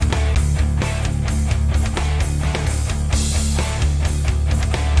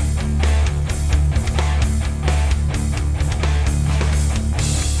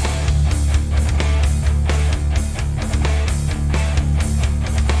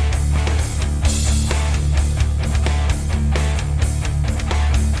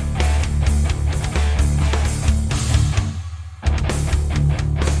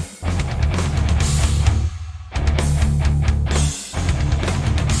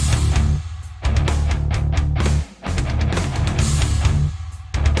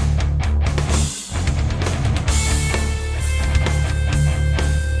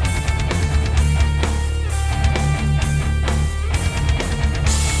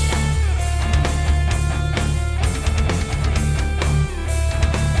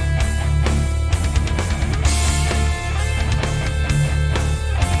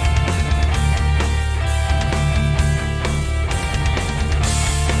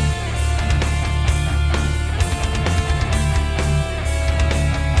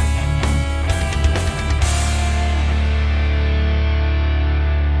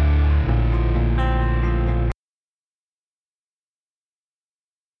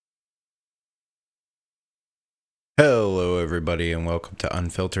Hello, everybody, and welcome to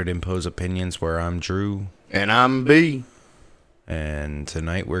Unfiltered Impose Opinions, where I'm Drew. And I'm B. And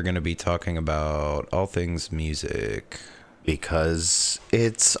tonight we're going to be talking about all things music. Because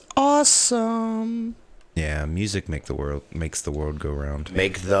it's awesome. Yeah, music makes the world go round.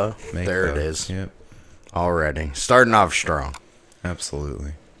 There it is. Yep, Already. Starting off strong.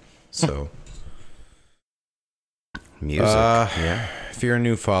 absolutely. So, Music. Yeah. if you're a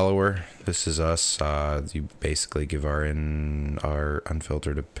new follower, this is us. You basically give our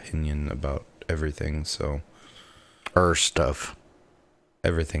unfiltered opinion about everything. So, Stuff.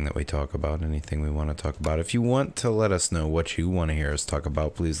 everything that we talk about, anything we want to talk about. If you want to let us know what you want to hear us talk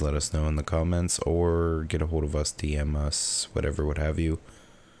about, please let us know in the comments or get a hold of us, DM us, whatever, what have you.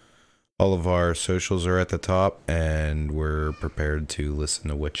 All of our socials are at the top, and we're prepared to listen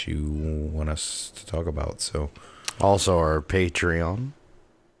to what you want us to talk about. So, Also our Patreon.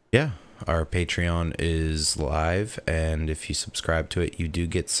 yeah, our Patreon is live, and if you subscribe to it, you do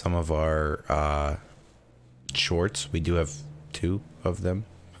get some of our shorts. We do have 2 of them.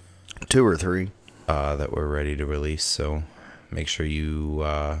 2 or 3. That we're ready to release. So make sure you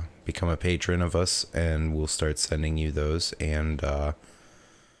become a patron of us, and we'll start sending you those. And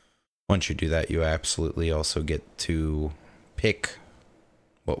once you do that, you absolutely also get to pick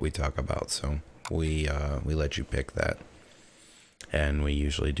what we talk about. So we let you pick that, and we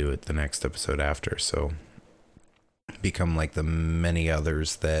usually do it the next episode after. So become like the many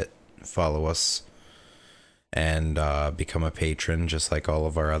others that follow us and become a patron, just like all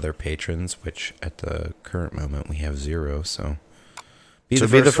of our other patrons, which at the current moment we have 0. So be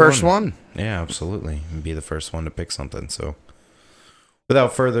the first one. Yeah, absolutely. Be the first one to pick something. So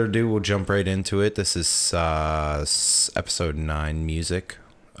without further ado, we'll jump right into it. This is episode 9, music.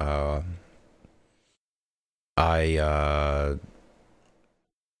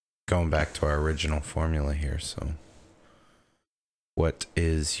 Going back to our original formula here. So what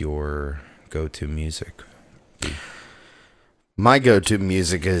is your go-to music? My go-to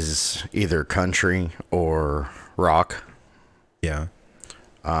music is either country or rock. Yeah.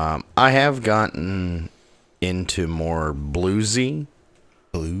 I have gotten into more bluesy.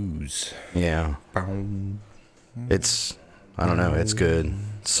 Blues. Yeah. It's, I don't know, it's good.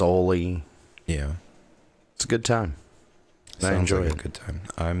 Soul-y. Yeah. It's a good time. I Sounds enjoy like it. a good time.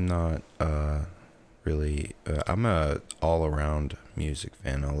 I'm not really... I'm a all-around music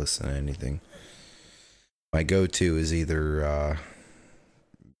fan. I'll listen to anything. My go-to is either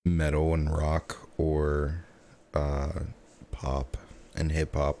metal and rock or pop and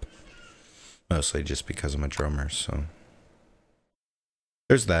hip-hop. Mostly just because I'm a drummer, so...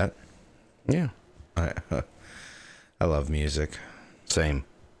 There's that. Yeah. I love music. Same.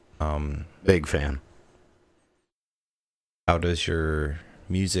 Big fan. How does your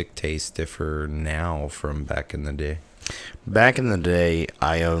music taste differ now from back in the day? Back in the day,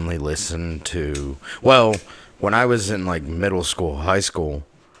 I only listened to... Well, when I was in, like, middle school, high school,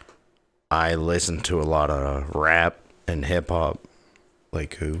 I listened to a lot of rap and hip-hop.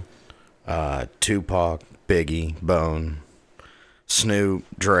 Like who? Tupac, Biggie, Bone, Snoop,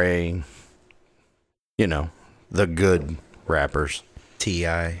 Dre. You know, the good rappers.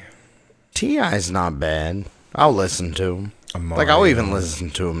 T.I. T.I.'s not bad. I'll listen to him. Amari, I'll even listen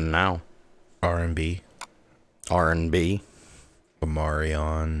to him now. R&B. R&B.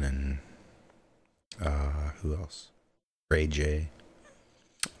 Omarion and who else? Ray J.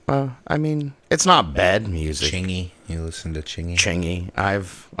 I mean, it's not bad music. Chingy. You listen to Chingy? Chingy.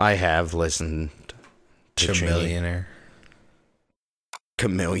 I have listened to Chamillionaire.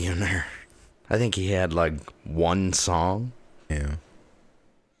 Chamillionaire. I think he had like one song. Yeah.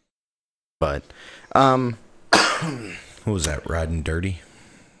 But Who was that? Riding Dirty?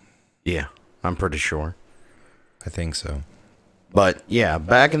 yeah, I'm pretty sure. I think so. But yeah,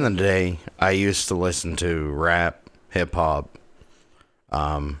 back in the day, I used to listen to rap, hip hop.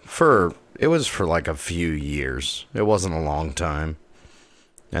 It was for like a few years. It wasn't a long time.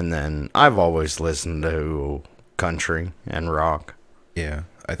 And then I've always listened to country and rock. Yeah,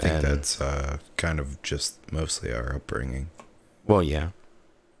 I think that's kind of just mostly our upbringing. Well, yeah.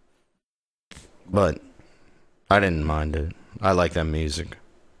 But I didn't mind it. I like that music.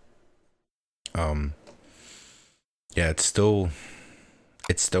 Yeah, it's still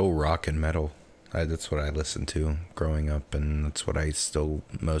rock and metal. That's what I listened to growing up, and that's what I still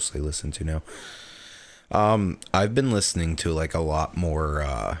mostly listen to now. I've been listening to like a lot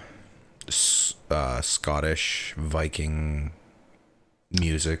more Scottish Viking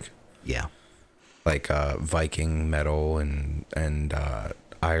music. Yeah. Like Viking metal and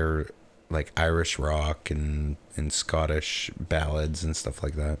Irish rock and Scottish ballads and stuff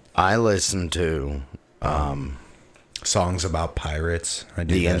like that. I listen to songs about pirates. I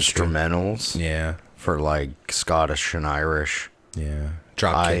do The that too. instrumentals Yeah, for like Scottish and Irish. yeah.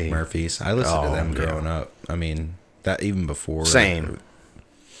 Dropkick I Murphys. I listened to oh them yeah, growing up. I mean, that even before. same.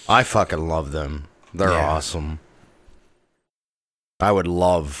 I fucking love them. They're Yeah. awesome. I would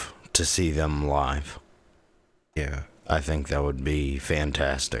love to see them live. Yeah, I think that would be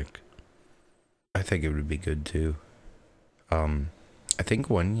fantastic. I think it would be good too. I think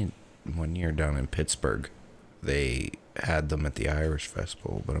one year down in Pittsburgh, they had them at the Irish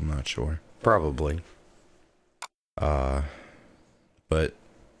Festival, but I'm not sure. Probably. But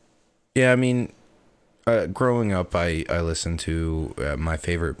yeah, I mean, growing up, I listened to my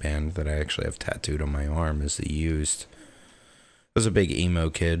favorite band that I actually have tattooed on my arm is The Used. I was a big emo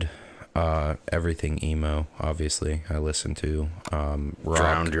kid. Everything emo, obviously. I listened to rock.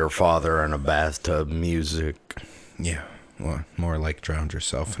 Drowned your father in a bathtub music. Yeah, well, more like drowned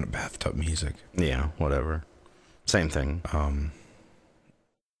yourself in a bathtub music. Yeah, whatever. Same thing.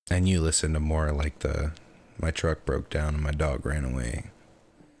 And you listen to more like the my truck broke down and my dog ran away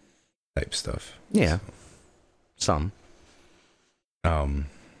type stuff. Yeah. Some. Um,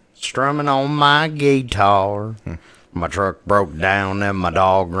 Strumming on my guitar. My truck broke down and my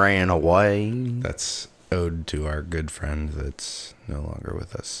dog ran away. that's ode to our good friend that's no longer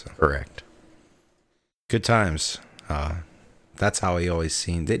with us. So. Correct. Good times. That's how he always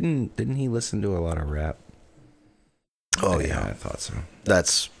seen. Didn't he listen to a lot of rap? Oh yeah. I thought so.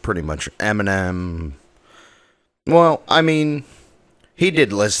 That's pretty much Eminem. Well, I mean, he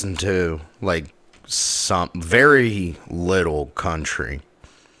did listen to like some very little country,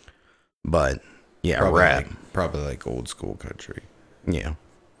 but yeah, rap. Probably like old school country. Yeah,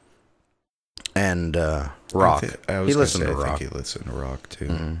 and rock. He listened to I rock. think he listened to rock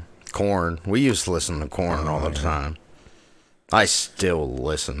too. Corn. We used to listen to Corn all the time. I still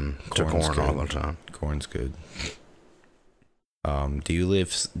listen to Corn's Corn all good. the time. Corn's good. Do you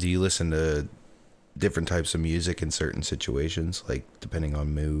listen to different types of music in certain situations, like depending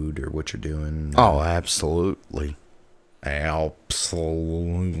on mood or what you're doing? Oh, absolutely.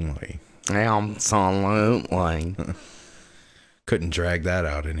 Absolutely. Absolutely. Couldn't drag that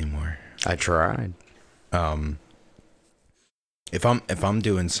out anymore. I tried. If I'm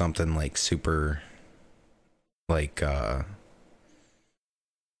doing something like super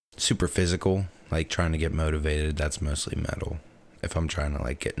physical, like trying to get motivated, that's mostly metal. If I'm trying to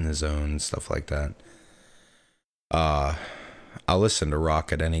like get in the zone, stuff like that. I'll listen to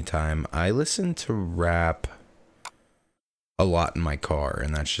rock at any time. I listen to rap a lot in my car,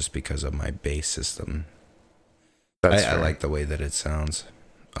 and that's just because of my bass system. I like the way that it sounds.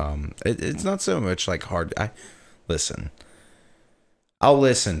 It's not so much like hard. I'll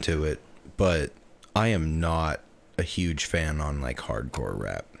listen to it, but I am not a huge fan on like hardcore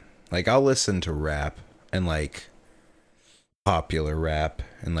rap. Like I'll listen to rap and like popular rap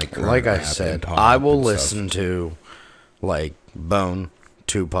and like Like I rap said, and pop I will and listen stuff. to like Bone,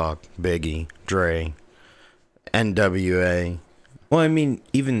 Tupac, Biggie, Dre, NWA. Well, I mean,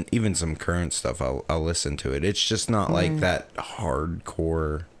 even some current stuff, I'll listen to it. It's just not like that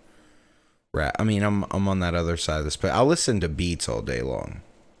hardcore rap. I mean, I'm on that other side of this, but I'll listen to beats all day long,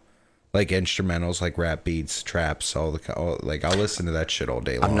 like instrumentals, like rap beats, traps, like I'll listen to that shit all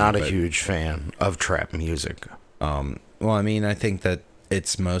day long. I'm not a huge fan of trap music. Well, I mean, I think that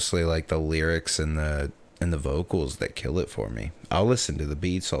it's mostly like the lyrics and the vocals that kill it for me. I'll listen to the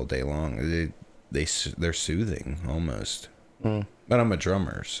beats all day long. They're soothing almost. But I'm a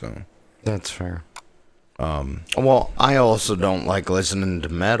drummer, so That's fair. Well, I also don't like listening to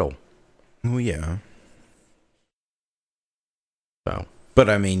metal. well, yeah. So But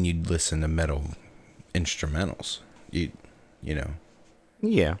I mean, you'd listen to metal instrumentals. You know,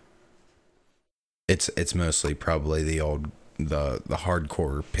 yeah, it's mostly probably the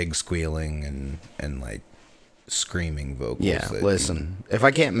hardcore pig squealing and like screaming vocals. yeah. Listen, if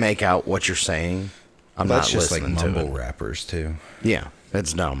I can't make out what you're saying, I'm that's not just like listening to mumble it. rappers too. Yeah,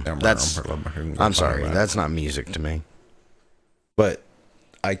 it's dumb. I'm sorry, that's not music to me. But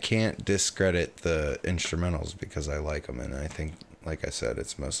I can't discredit the instrumentals because I like them, and I think, like I said,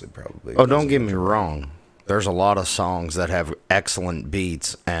 it's mostly probably. Oh, don't get me wrong. There's a lot of songs that have excellent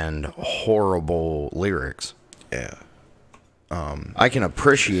beats and horrible lyrics. Yeah. I can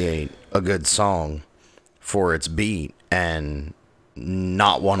appreciate a good song for its beat and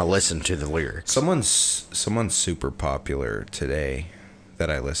not want to listen to the lyrics. Someone's super popular today that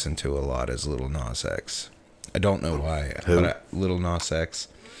I listen to a lot is Lil Nas X. I don't know why. Who? But Lil Nas X.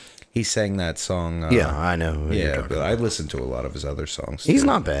 He sang that song. Yeah, I know. Who you're Yeah, talking but about. I listen to a lot of his other songs. He's too.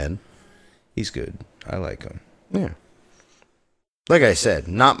 not bad. He's good. I like him. Yeah. Like I said,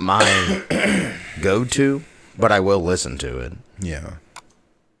 not my go-to, but I will listen to it. Yeah.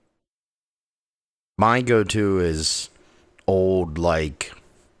 My go-to is old, like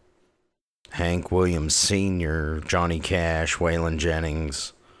Hank Williams Sr., Johnny Cash, Waylon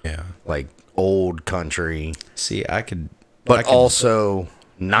Jennings, Yeah. like old country, See, but I can, also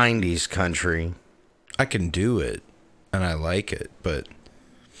 90s country. I can do it, and I like it, but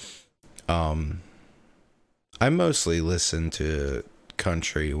I mostly listen to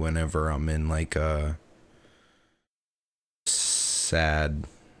country whenever I'm in like a sad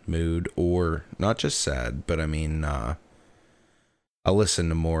mood, or not just sad, but I mean, I listen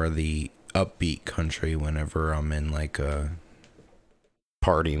to more of the upbeat country whenever I'm in like a,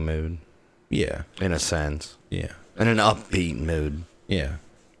 Party mood, yeah, in a sense. yeah, In an upbeat mood. yeah.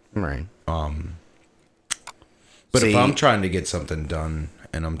 Right. But if See, I'm trying to get something done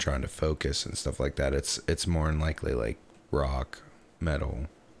and I'm trying to focus and stuff like that, it's more than likely like rock, metal.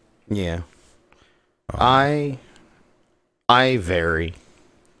 yeah. I vary.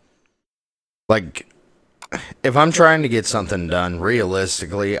 Like, if I'm trying to get something done,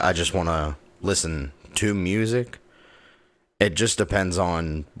 realistically, I just want to listen to music. It just depends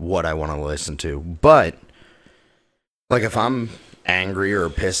on what I want to listen to. But, like, if I'm angry or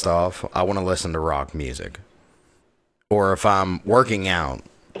pissed off, I want to listen to rock music. Or if I'm working out,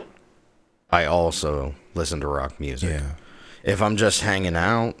 I also listen to rock music. Yeah. If I'm just hanging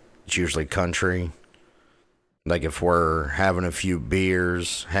out, it's usually country. Like if we're having a few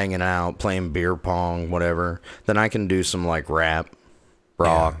beers, hanging out, playing beer pong, whatever, then I can do some like rap,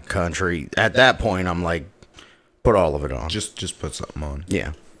 rock, country. At that point, I'm like, put all of it on. Just put something on.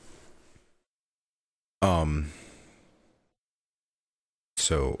 Yeah.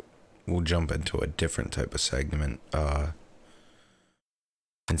 So we'll jump into a different type of segment.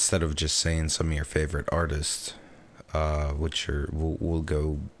 Instead of just saying some of your favorite artists, we'll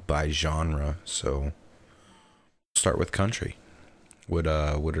go by genre. So start with country. What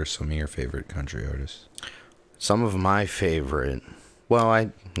are some of your favorite country artists? Some of my favorite, well,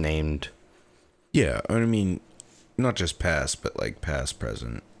 I named. Yeah, I mean, not just past, but like past,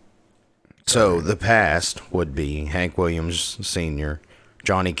 present. So the past would be Hank Williams Sr.,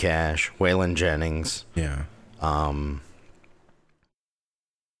 Johnny Cash, Waylon Jennings, Yeah.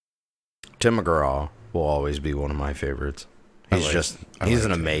 Tim McGraw will always be one of my favorites. He's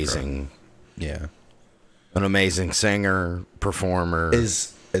an amazing, Yeah. an amazing singer, performer.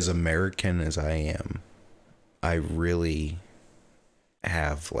 As American as I am, I really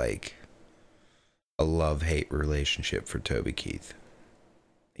have like a love-hate relationship for Toby Keith.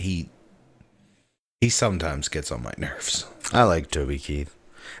 He sometimes gets on my nerves. I like Toby Keith.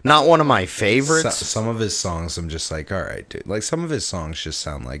 Not one of my favorites. Some of his songs, I'm just like, all right, dude. Like some of his songs just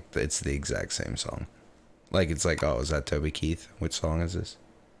sound like it's the exact same song. Like it's like, oh, is that Toby Keith? Which song is this?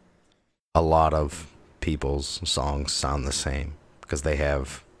 A lot of people's songs sound the same because they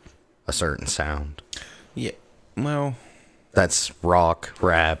have a certain sound. Yeah. Well, That's rock,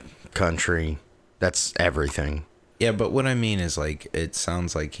 rap, country. That's everything. yeah, but what I mean is like it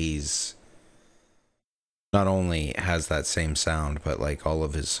sounds like he's not only has that same sound, but like all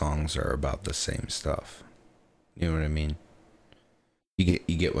of his songs are about the same stuff. You know what I mean? You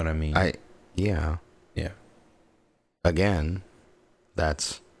get what I mean? Yeah. Yeah. Again,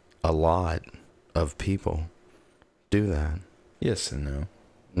 that's a lot of people do that. Yes and no.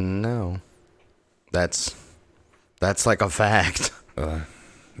 No. That's like a fact.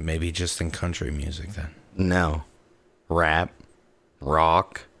 Maybe just in country music then. No. Rap,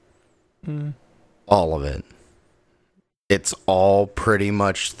 rock, all of it. It's all pretty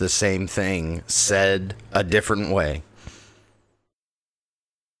much the same thing, said a different way.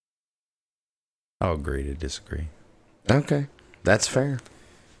 I'll agree to disagree. Okay, that's fair.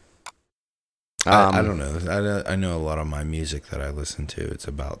 I don't know. I know a lot of my music that I listen to. It's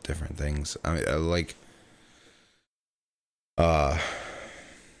about different things. I mean, I like,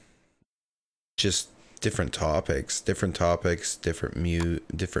 just different topics, different moods,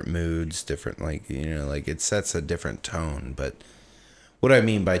 different like like it sets a different tone. But what I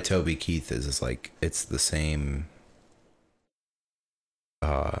mean by Toby Keith is like it's the same.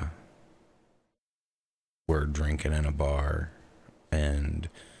 We're drinking in a bar, and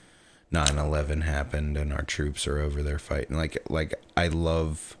 9/11 happened and our troops are over there fighting. Like I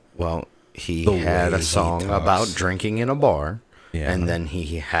love. Well, he The had way a he song talks. about drinking in a bar, Yeah. and then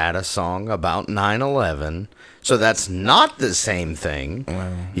he had a song about 9/11. So that's not the same thing.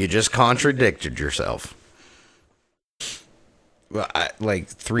 Well, You just contradicted yourself. well, like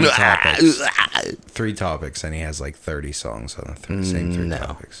three topics, and he has like 30 songs on the same three No.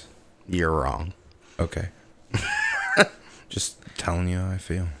 topics. You're wrong. Okay. Just telling you how I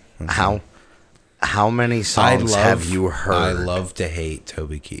feel. That's all. How many songs have you heard? I love to hate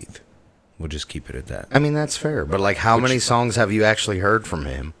Toby Keith. We'll just keep it at that. I mean, that's fair. But, like, how many songs have you actually heard from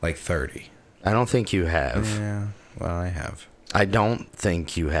him? Like 30. I don't think you have. Yeah, well, I have. I don't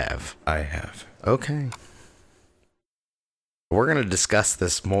think you have. I have. Okay. We're going to discuss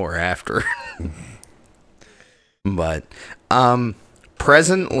this more after. But,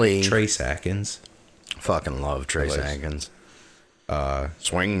 presently... Trace Atkins. Fucking love Trace Atkins.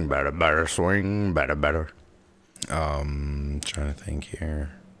 Swing better, swing better. Trying to think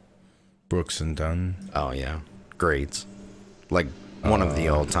here. Brooks and Dunn. Oh, yeah. Greats. Like, one of the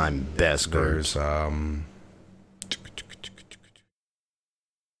all-time best groups. There's,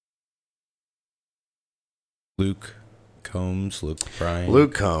 Luke Combs, Luke Bryan.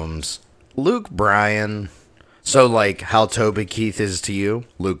 Luke Combs. Luke Bryan. So, like, how Toby Keith is to you,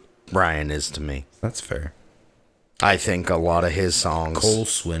 Luke Bryan is to me. That's fair. I think a lot of his songs... Cole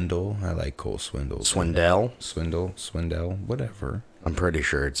Swindle. I like Cole Swindle. Swindle, whatever. I'm pretty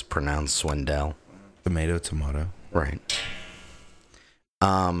sure it's pronounced Swindell. Tomato. Right.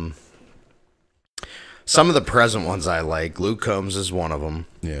 Some of the present ones I like. Luke Combs is one of them.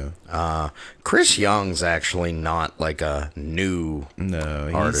 Yeah. Chris Young's actually not like a new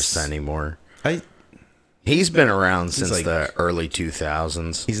artist anymore. He's been around since like, the early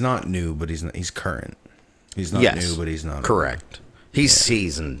 2000s. He's not new, but he's current. He's not new, but he's not correct. Old. He's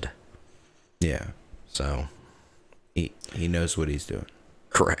seasoned. Yeah. So he knows what he's doing.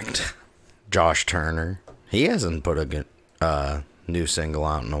 Correct. Josh Turner. He hasn't put a good new single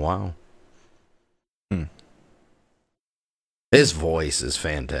out in a while. His voice is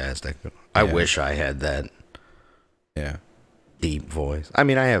fantastic. I wish I had that. Yeah. Deep voice. I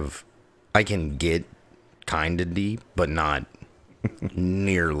mean, I can get kind of deep, but not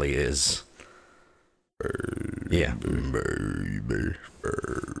nearly as. Yeah.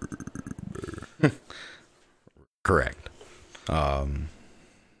 Correct.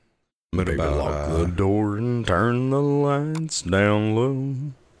 What about lock the door and turn the lights down low?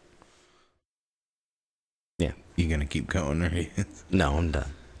 Yeah. You gonna keep going, or No, I'm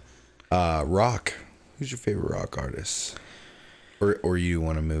done. Rock. Who's your favorite rock artist? Or you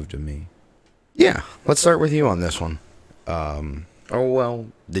want to move to me? Yeah, let's start with you on this one. Oh well,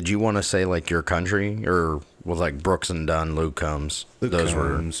 did you want to say like your country or with like Brooks and Dunn, Luke Combs?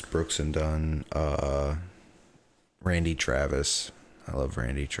 Brooks and Dunn, Randy Travis. I love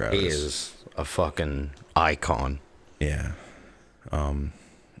Randy Travis. He is a fucking icon. Yeah.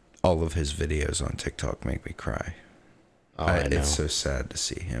 All of his videos on TikTok make me cry. Oh, I know. It's so sad to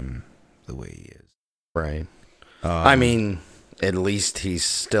see him the way he is. Right. I mean, at least he's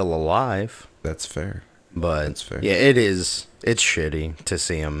still alive. That's fair. But that's fair. Yeah, it is. It's shitty to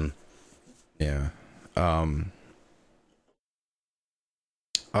see him. Yeah. Oh,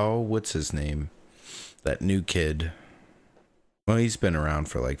 what's his name? That new kid. Well, he's been around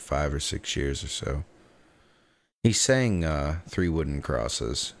for like 5 or 6 years or so. He sang 3 Wooden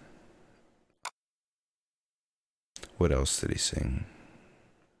Crosses. What else did he sing?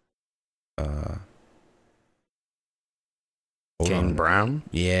 Kane Brown?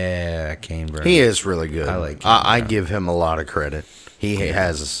 Yeah, Kane Brown. He is really good. I like I give him a lot of credit. He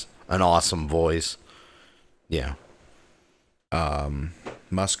has an awesome voice. Yeah.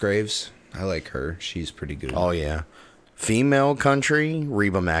 Musgraves. I like her. She's pretty good. Oh, yeah. Female country,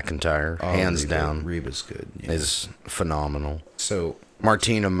 Reba McEntire, hands down. Reba's good. Yeah. Is phenomenal. So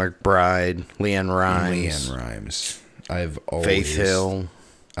Martina McBride, Leanne Rimes. I've always Faith Hill.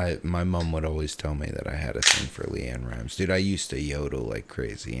 My mom would always tell me that I had a thing for Leanne Rimes. Dude, I used to yodel like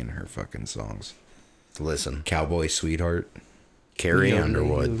crazy in her fucking songs. Listen. Cowboy Sweetheart. Carrie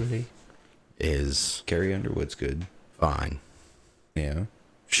Underwood is... Carrie Underwood's good. Fine. Yeah.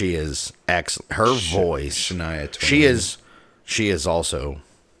 She is excellent. Her voice. Shania Twain. She is also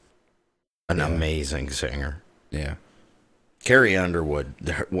an amazing singer. Yeah. Carrie Underwood.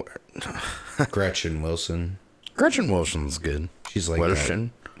 Gretchen Wilson. Gretchen Wilson's good. She's like that.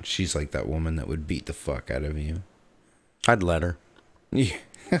 She's like that woman that would beat the fuck out of you. I'd let her. Yeah.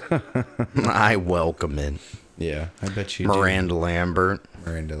 I welcome it. Yeah, I bet you Miranda Lambert.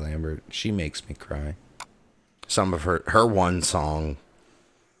 Miranda Lambert. She makes me cry. Some of her one song.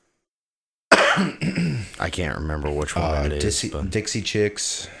 I can't remember which one it is. Dixie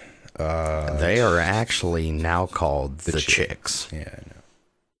Chicks. They are actually now called the Chicks. Yeah, I know.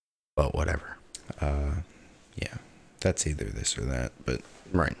 But whatever. Yeah. That's either this or that, but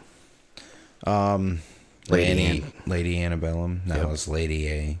right. Lady Antebellum. That was Lady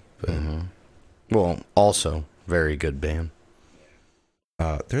A. But Well, also very good band.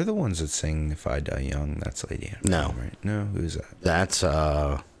 They're the ones that sing "If I Die Young." That's Lady Antebellum, right? No, who's that? That's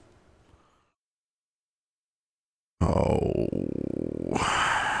Oh,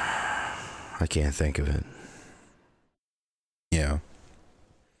 I can't think of it. Yeah.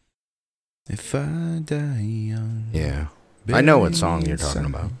 If I die young. Yeah. I know what bury song me you're in talking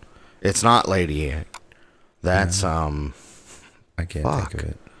about. sun. It's not Lady A. That's, I can't think of fuck.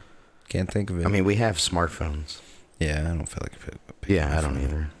 it. Can't think of it. I mean, we have smartphones. Yeah, I don't feel like Yeah, I don't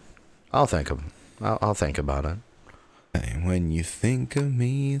either. I'll think about it. Hey, when you think of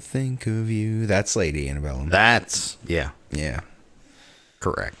me, think of you. That's Lady Antebellum. Yeah, Yeah.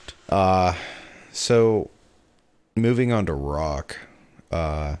 correct. So moving on to rock.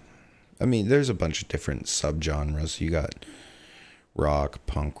 I mean, there's a bunch of different subgenres. You got rock,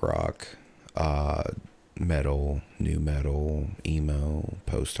 punk rock, metal, new metal, emo,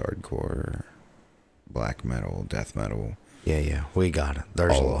 post-hardcore, black metal, death metal. Yeah, we got it.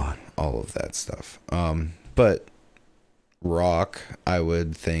 There's a lot. All of that stuff. But rock, I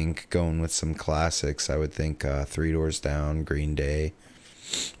would think, going with some classics, I would think Three Doors Down, Green Day,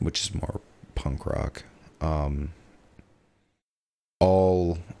 which is more punk rock.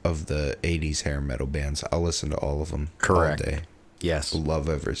 All of the 80s hair metal bands, I'll listen to all of them. Correct. All day. Yes. Love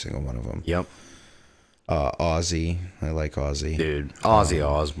every single one of them. Yep. Ozzy, I like Ozzy. Dude, Ozzy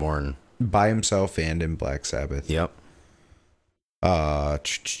Osbourne. By himself and in Black Sabbath. Yep. The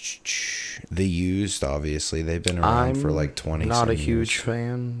Used, obviously, they've been around for like 20 Not a some huge years.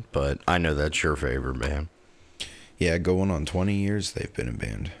 fan, but I know that's your favorite band. Yeah, going on 20 years they've been a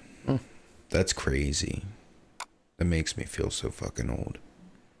band. Hmm. That's crazy. That makes me feel so fucking old.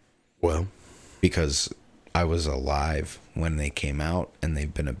 Well, Because I was alive when they came out, and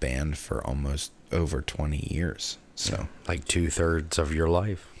they've been a band for almost over 20 years. So, like 2/3 of your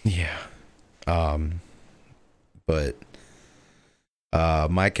life. yeah. But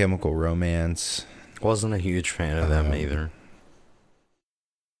My Chemical Romance. Wasn't a huge fan of them either.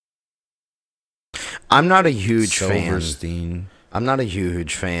 I'm not a huge fan. Silverstein. I'm not a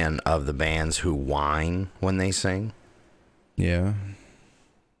huge fan of the bands who whine when they sing. Yeah.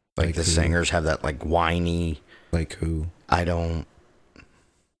 Like the who? singers have that like whiny. Like who? I don't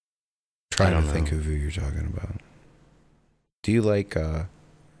Trying to know. think of who you're talking about. Do you like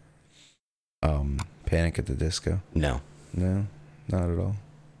Panic at the Disco? No. No, not at all.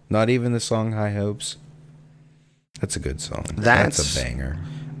 Not even the song High Hopes. That's a good song. That's a banger.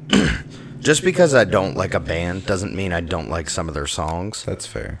 Just because I don't like a band doesn't mean I don't like some of their songs. That's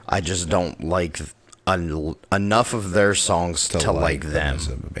fair. I just don't like enough of their songs to like them. As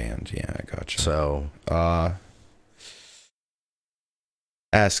a band. Yeah, I gotcha. So,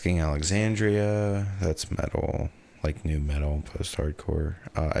 Asking Alexandria, that's metal, like new metal, post-hardcore.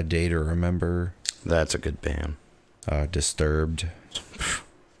 A Day to Remember. that's a good band. Disturbed.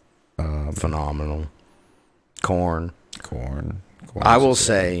 Phenomenal. Korn. Korn. I will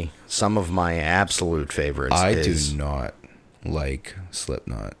say some of my absolute favorites. I do not like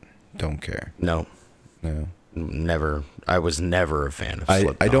Slipknot. Don't care. No, never. I was never a fan of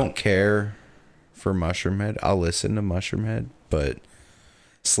Slipknot. I don't care for Mushroomhead. I'll listen to Mushroomhead, but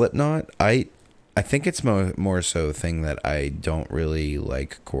Slipknot, I think it's more so a thing that I don't really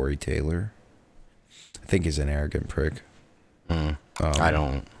like Corey Taylor. I think he's an arrogant prick. I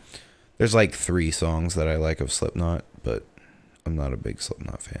don't. There's like 3 songs that I like of Slipknot, but I'm not a big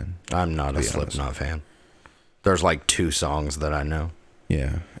Slipknot fan. I'm not a Slipknot fan. There's like 2 songs that I know.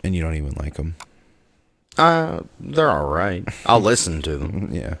 Yeah, and you don't even like them. They're all right. I'll listen to them.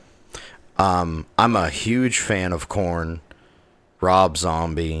 Yeah. I'm a huge fan of Korn, Rob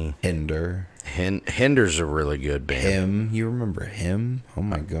Zombie. Hinder. Hinder's a really good band. Him. You remember Him? Oh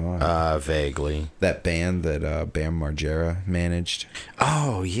my god. Vaguely. That band that Bam Margera managed.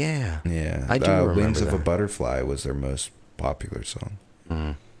 Oh yeah. Yeah. I do remember Wings of a that. Butterfly was their most popular song.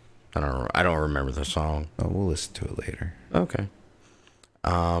 I don't remember the song. Oh, we'll listen to it later. Okay.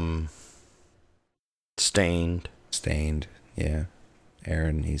 Stained. Stained. Yeah.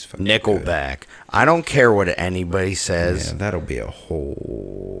 Aaron, he's fucking Nickelback. I don't care what anybody says. Yeah, that'll be a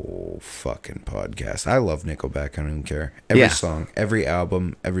whole fucking podcast. I love Nickelback. I don't even care. Every song, every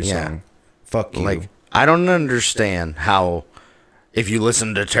album, every song. Fuck you. Like, I don't understand how, if you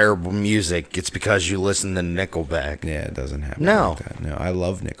listen to terrible music, it's because you listen to Nickelback. Yeah, it doesn't happen No. like that. No, I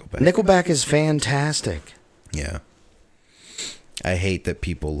love Nickelback. Nickelback is fantastic. Yeah. I hate that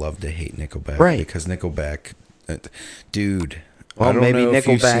people love to hate Nickelback. Right. Because Nickelback, dude. Well, I don't maybe know if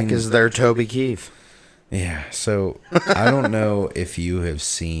you've Nickelback seen- is their Toby Keith. Yeah, so I don't know if you have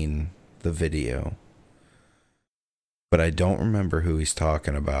seen the video, but I don't remember who he's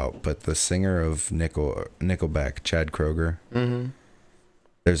talking about. But the singer of Nickelback, Chad Kroeger,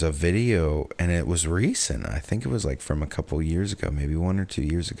 there's a video, and it was recent. I think it was like from a couple years ago, maybe 1 or 2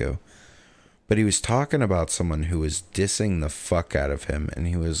 years ago. But he was talking about someone who was dissing the fuck out of him, and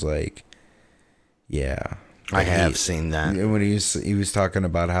he was like, "Yeah, I have seen that. When he was talking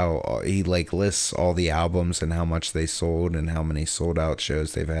about how he like lists all the albums and how much they sold and how many sold out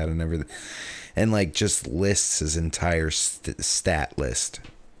shows they've had and everything, and like just lists his entire stat list.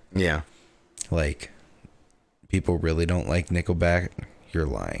 Yeah. Like, people really don't like Nickelback. You're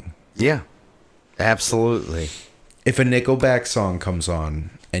lying. Yeah. Absolutely. If a Nickelback song comes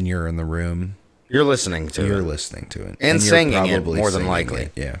on and you're in the room, you're listening to you're it. listening to it. And you're singing it, probably more than singing likely.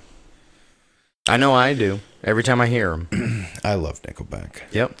 it. Yeah. I know I do. Every time I hear them. I love Nickelback.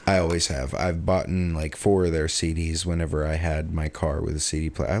 Yep. I always have. I've bought in like 4 of their CDs whenever I had my car with a CD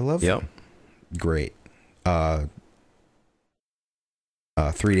player. I love them. Great. 3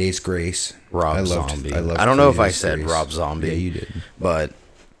 Days Grace. Rob Zombie. I don't know if I said Grace. Rob Zombie. Yeah, you did. But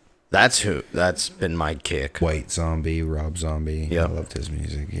that's been my kick. White Zombie, Rob Zombie. Yep. I loved his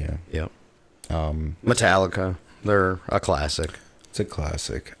music, yeah. Yep. Metallica. They're a classic. It's a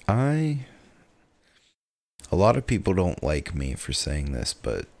classic. A lot of people don't like me for saying this,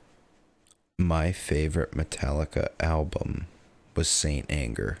 but my favorite Metallica album was Saint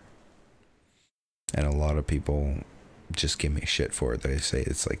Anger. And a lot of people just give me shit for it. They say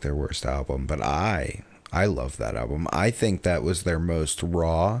it's like their worst album, but I love that album. I think that was their most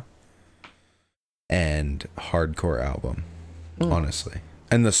raw and hardcore album, honestly.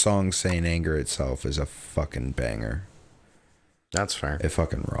 And the song Saint Anger itself is a fucking banger. That's fair. It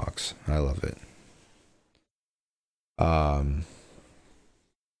fucking rocks. I love it.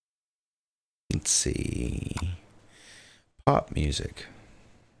 Let's see. Pop music.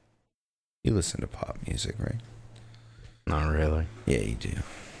 You listen to pop music, right? Not really. Yeah, you do.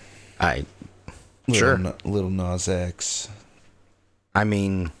 Sure. Little Nas X. I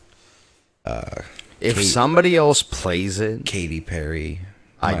mean, if somebody else plays it, Katy Perry,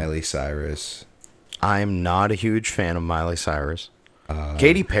 Miley Cyrus. I'm not a huge fan of Miley Cyrus.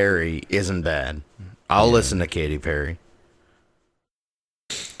 Katy Perry isn't bad. I'll listen to Katy Perry.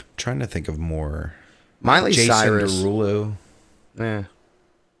 Trying to think of more. Miley Jason Cyrus. Derulo. Yeah.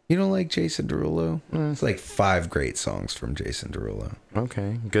 You don't like Jason Derulo? It's like 5 great songs from Jason Derulo.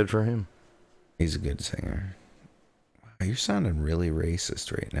 Okay, good for him. He's a good singer. Wow, you're sounding really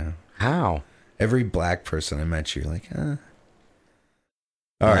racist right now. How? Every black person I met, you're like, All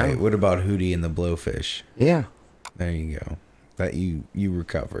right, what about Hootie and the Blowfish? Yeah. There you go. That you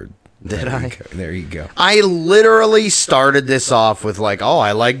recovered. Did I? There you go. I literally started this off with like, oh,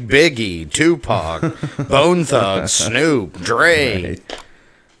 I like Biggie, Tupac, Bone Thugs, Snoop, Dre. Right.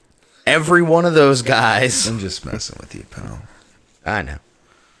 Every one of those guys. I'm just messing with you, pal. I know.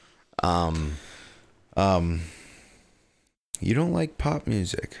 You don't like pop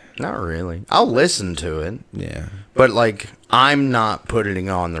music? Not really. I'll listen to it. Yeah. But like, I'm not putting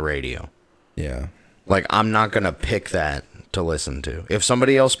it on the radio. Yeah. Like, I'm not gonna pick that to listen to. If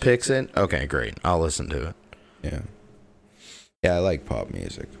somebody else picks it, okay, great. I'll listen to it. Yeah. Yeah, I like pop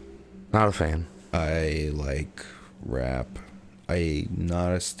music. Not a fan. I like rap. I'm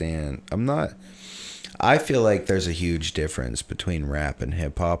not. I feel like there's a huge difference between rap and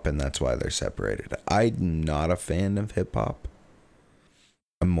hip hop, and that's why they're separated. I'm not a fan of hip hop.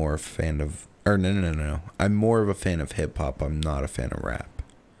 I'm more a fan of, no. I'm more of a fan of hip hop. I'm not a fan of rap.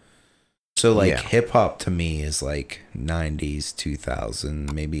 So like hip hop to me is like 90s,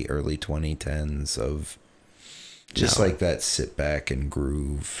 2000, maybe early 2010s of just like that sit back and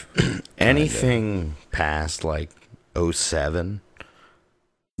groove. Anything past like 07,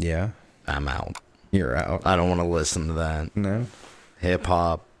 yeah, I'm out. You're out. I don't want to listen to that. No. Hip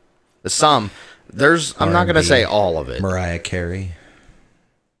hop. I'm not going to say all of it. Mariah Carey.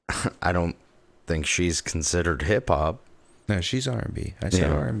 I don't think she's considered hip hop. No, she's R&B. I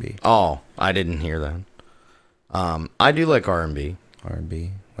said R&B. Oh, I didn't hear that. I do like R&B.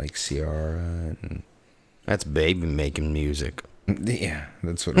 R&B, like Ciara and that's baby making music. Yeah,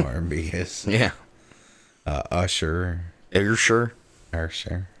 that's what R&B is. Yeah. Usher. Are you sure?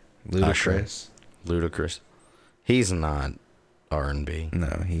 Usher. Ludacris. He's not R&B.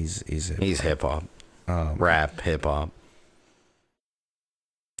 No, he's hip hop. Rap, hip hop.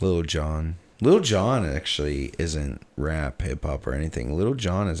 Lil Jon. Lil Jon actually isn't rap, hip hop, or anything. Lil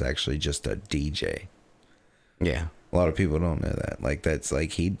Jon is actually just a DJ. Yeah. A lot of people don't know that. Like, that's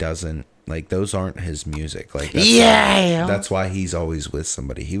like, he doesn't, like, those aren't his music. Like, that's why he's always with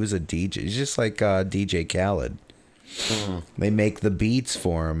somebody. He was a DJ. He's just like DJ Khaled. They make the beats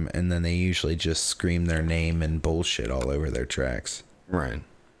for him, and then they usually just scream their name and bullshit all over their tracks. Right.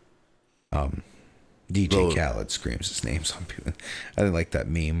 DJ Khaled screams his names on people. I like that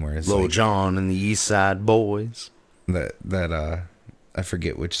meme where it's Lil like, Jon and the East Side Boys. That I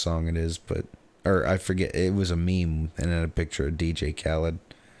forget which song it is, but or I forget, it was a meme and it had a picture of DJ Khaled,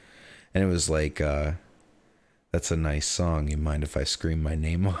 and it was like, "That's a nice song. You mind if I scream my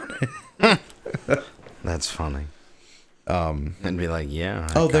name on it?" That's funny. And be like, yeah.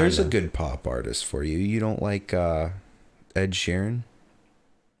 Oh, there's a good pop artist for you. You don't like Ed Sheeran?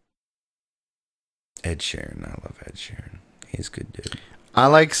 Ed Sheeran, I love Ed Sheeran. He's a good dude. I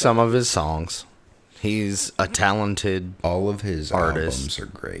like some of his songs. He's a talented All of his artist. albums are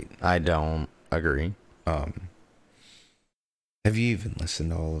great. I don't agree. Have you even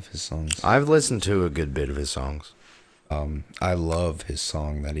listened to all of his songs? I've listened to a good bit of his songs. I love his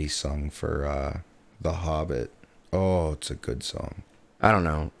song that he sung for The Hobbit. Oh, it's a good song. I don't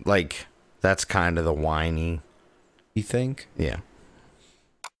know. Like, that's kind of the whiny. You think? Yeah.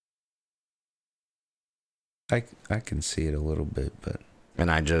 I can see it a little bit, but...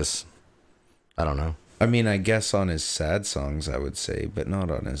 And I don't know. I mean, I guess on his sad songs, I would say, but not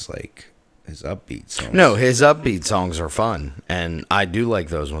on his, like, his upbeat songs. No, his upbeat songs are fun. And I do like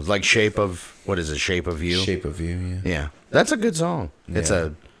those ones. Like Shape of... What is it? Shape of You? Shape of You, yeah. Yeah. That's a good song. Yeah. It's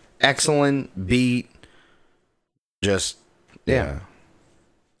a excellent beat. Just... Yeah.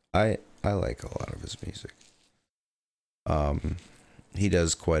 I like a lot of his music. He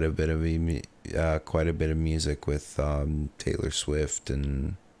does quite a bit of music with Taylor Swift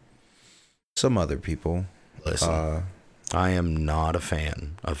and some other people. Listen, I am not a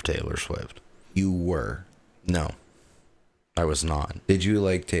fan of Taylor Swift. You were. No, I was not. Did you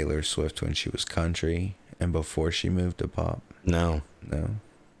like Taylor Swift when she was country and before she moved to pop? No. No.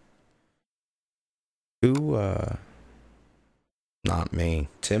 Who? Not me.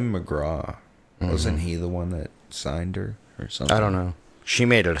 Tim McGraw. Wasn't he the one that signed her or something? I don't know. She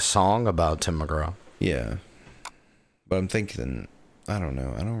made a song about Tim McGraw. Yeah. But I'm thinking, I don't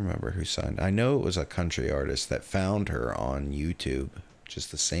know. I don't remember who signed. I know it was a country artist that found her on YouTube,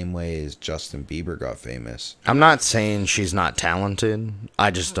 just the same way as Justin Bieber got famous. I'm not saying she's not talented.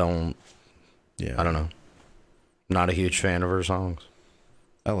 I just don't. Yeah. I don't know. Not a huge fan of her songs.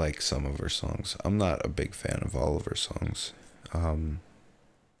 I like some of her songs. I'm not a big fan of all of her songs. You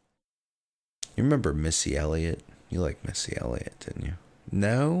remember Missy Elliott? You like Missy Elliott, didn't you?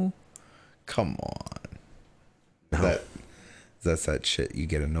 No? Come on. No. That's that shit you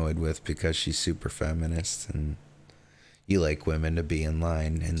get annoyed with because she's super feminist and you like women to be in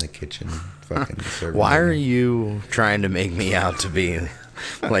line in the kitchen fucking serving. Why them. are you trying to make me out to be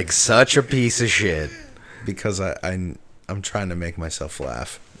like such a piece of shit? Because I'm trying to make myself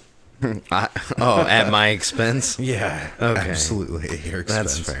laugh. At my expense? Yeah. Okay. Absolutely at your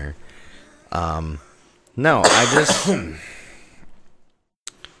expense. That's fair. No, I just...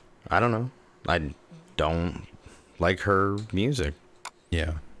 I don't know. I don't like her music.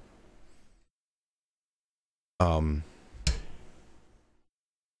 Yeah. I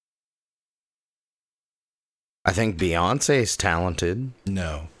think Beyonce's talented,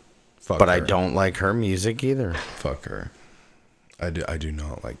 No. Fuck but her. I don't like her music either. Fuck her. I do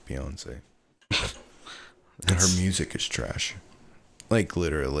not like Beyonce. Her music is trash. Like,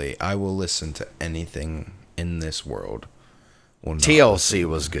 literally, I will listen to anything in this world. TLC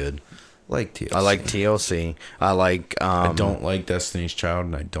was good. Like TLC. I like TLC. I like... I don't like Destiny's Child,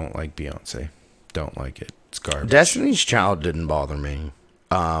 and I don't like Beyonce. Don't like it. It's garbage. Destiny's Child didn't bother me.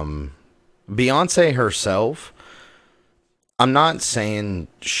 Beyonce herself, I'm not saying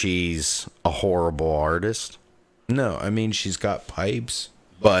she's a horrible artist, No, I mean, she's got pipes.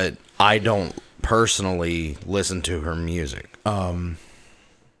 but I don't personally listen to her music.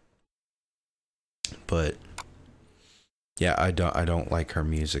 But yeah, I don't like her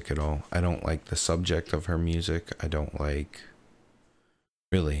music at all. I don't like the subject of her music. I don't like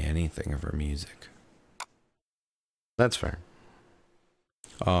really anything of her music. That's fair.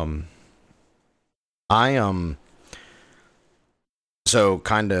 So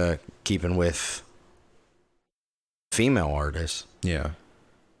kind of keeping with female artists. Yeah.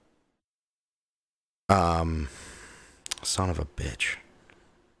 Son of a bitch.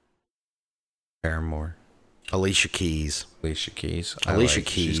 Paramore. Alicia Keys. Alicia Keys. Alicia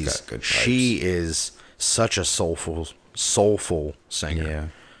She's Keys. got good pipes. She is such a soulful singer. Yeah.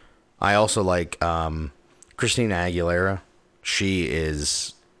 I also like Christina Aguilera. She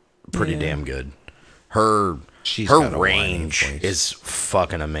is pretty damn good. She's her got a whining range voice. is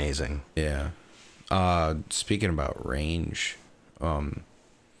fucking amazing. Yeah. Speaking about range,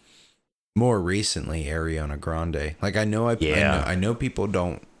 more recently Ariana Grande. Like I know people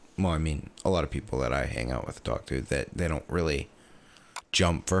don't. Well, I mean, a lot of people that I hang out with, talk to, that they don't really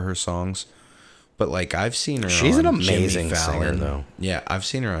jump for her songs. But like I've seen her. She's on an amazing Jimmy Fallon. singer, though. Yeah, I've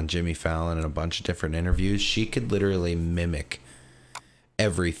seen her on Jimmy Fallon and a bunch of different interviews. She could literally mimic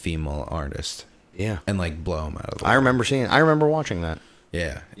every female artist. Yeah. and like blow them out of the I water. remember watching that.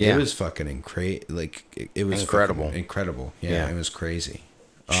 Yeah, Yeah. it was fucking like it was Incredible. fucking incredible. Yeah, Yeah. it was crazy.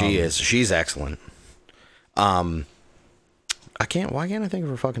 She's excellent. Why can't I think of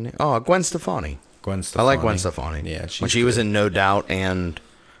her fucking name? Oh, Gwen Stefani. Gwen I Stefani. like Gwen Stefani. Yeah, when she was good. in No Doubt and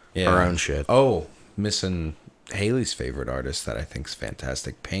Yeah. her own shit. Oh, missing Haley's favorite artist that I think is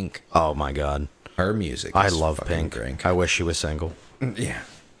fantastic, Pink. Oh my god. Her music. I is love fucking Pink. great. I wish she was single. Yeah.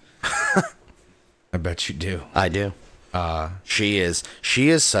 I bet you do. I do. She is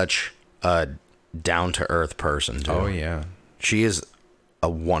such a down to earth person too. Oh yeah. She is a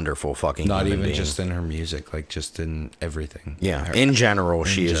wonderful fucking Not human even being. just in her music, like just in everything. Yeah. In general,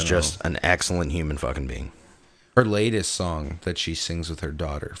 she is general. just an excellent human fucking being. Her latest song that she sings with her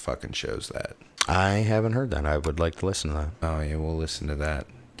daughter fucking shows that. I haven't heard that. I would like to listen to that. Oh yeah, we'll listen to that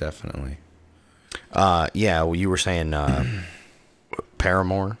definitely. Yeah, well, you were saying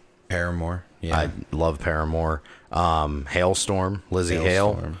Paramore. Paramore. Yeah. I love Paramore. Hailstorm, Lizzie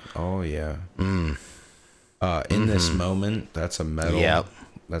Hale. Hailstorm. Oh yeah. In this moment, that's a metal. Yep.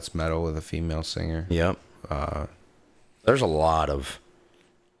 That's metal with a female singer. Yep. There's a lot of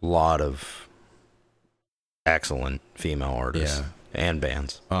excellent female artists Yeah. and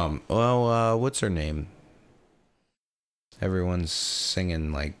bands. What's her name? Everyone's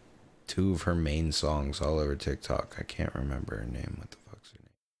singing like two of her main songs all over TikTok. I can't remember her name. What the fuck's her name?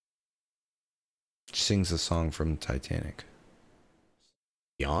 She sings the song from Titanic.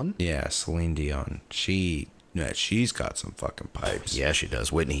 Dion? Yeah, Celine Dion. She's got some fucking pipes. Yeah, she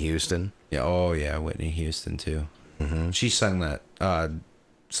does. Whitney Houston. Yeah. Oh yeah, Whitney Houston too. Mm-hmm. She sung that.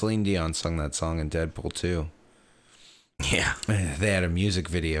 Celine Dion sung that song in Deadpool too. Yeah. They had a music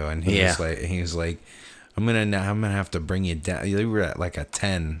video, and he was like, I'm gonna have to bring you down. You were at like a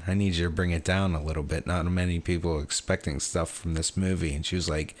 10. I need you to bring it down a little bit. Not many people are expecting stuff from this movie, and she was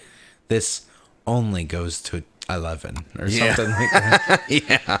like, this only goes to 11 or something like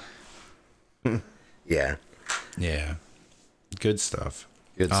that. Yeah. Yeah. Yeah, good stuff.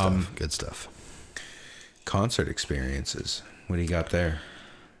 Good stuff. Good stuff. Concert experiences. What do you got there?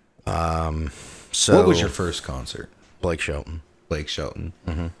 So What was your first concert? Blake Shelton? Blake Shelton.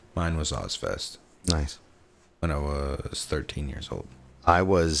 Mm-hmm. Mine was Ozfest Nice. when I was 13 years old. I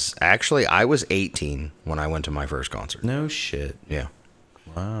was 18 when I went to my first concert. No shit. Yeah.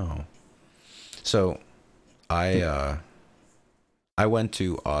 Wow. So, I went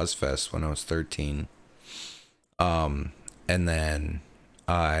to Ozfest when I was 13. And then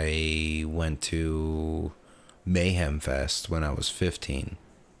I went to Mayhem Fest when I was 15.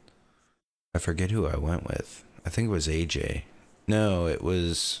 I forget who I went with. I think it was AJ. No, it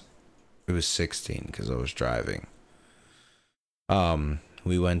was 16 because I was driving.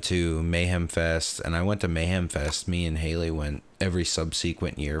 We went to Mayhem Fest, and I went to Mayhem Fest. Me and Haley went every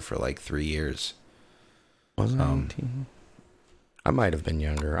subsequent year for like 3 years. Was I 18? I might have been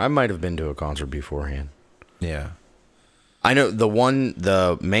younger. I might have been to a concert beforehand. Yeah. I know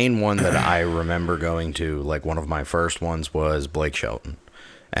the main one that I remember going to, like one of my first ones, was Blake Shelton.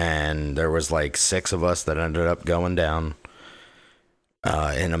 And there was like 6 of us that ended up going down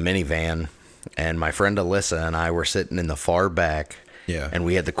in a minivan. And my friend Alyssa and I were sitting in the far back. Yeah. And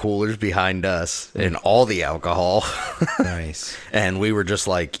we had the coolers behind us and all the alcohol. Nice. And we were just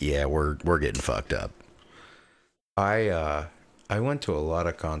like, yeah, we're getting fucked up. I went to a lot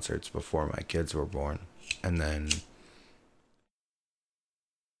of concerts before my kids were born, and then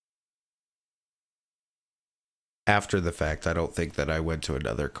after the fact, I don't think that I went to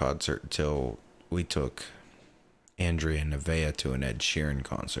another concert until we took Andrea and Nevaeh to an Ed Sheeran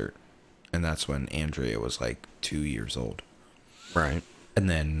concert, and that's when Andrea was like 2 years old. Right. And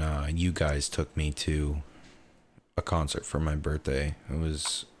then you guys took me to a concert for my birthday. It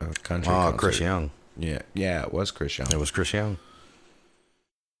was a country concert. Chris Young. Yeah, it was Chris Young. It was Chris Young.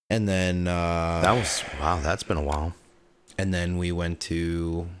 And then That's been a while. And then we went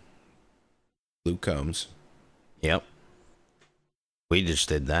to Luke Combs. Yep. We just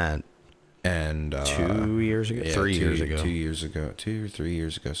did that. And 2 years ago? yeah, 3 years ago. 2 years ago. 2 or 3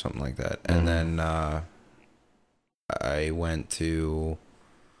 years ago, something like that. And then I went to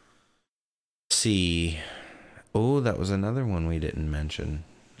see... Oh, that was another one we didn't mention.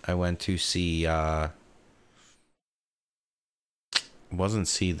 I went to see... wasn't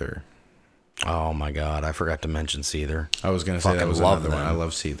Seether. Oh my god, I forgot to mention Seether. I was going to say that Fucking was love another one. them. I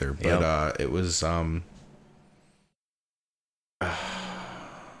love Seether. But it was...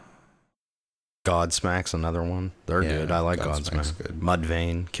 Godsmack's another one. They're Yeah, good. I like Godsmack's Godsmack. good.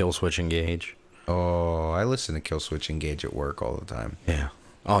 Mudvayne, Killswitch Engage. Oh, I listen to Killswitch Engage at work all the time. Yeah.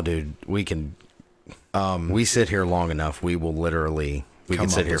 Oh, dude, we can. We sit here long enough. We will literally We come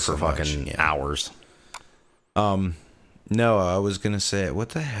could up sit here with for so much, fucking yeah. hours. No, I was gonna say, what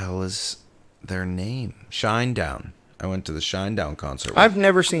the hell is their name? Shinedown. I went to the Shinedown concert I've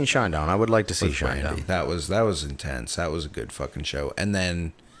never seen Shinedown. I would like to see with Brandy. Shinedown. That was intense. That was a good fucking show. And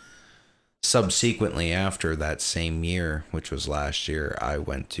then subsequently after that same year, which was last year, I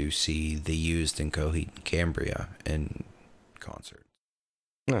went to see The Used in Coheed and Cambria in concert.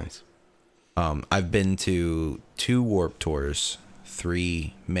 Nice. I've been to 2 Warp Tours,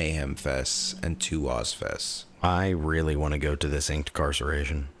 3 Mayhem Fests, and 2 Ozfests. I really want to go to this Inked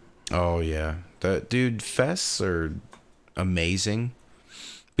Carceration. Oh yeah, dude, fests are amazing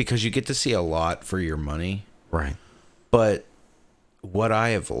because you get to see a lot for your money. Right. But what I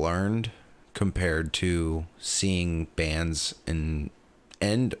have learned compared to seeing bands and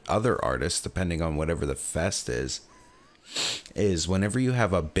other artists, depending on whatever the fest is whenever you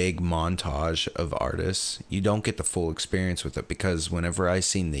have a big montage of artists, you don't get the full experience with it. Because whenever I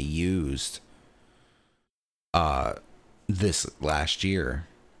seen The Used this last year,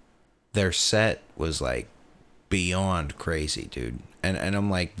 their set was like beyond crazy, dude. And I'm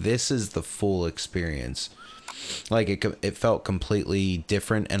like, this is the full experience. Like it felt completely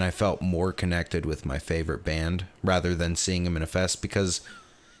different, and I felt more connected with my favorite band rather than seeing them in a fest, because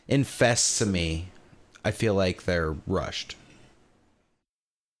in fests to me, I feel like they're rushed.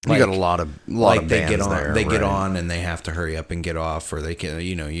 You got a lot of bands they get on, there. they get right. on and they have to hurry up and get off, or they can,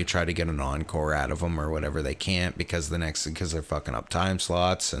 you try to get an encore out of them or whatever. They can't because they're fucking up time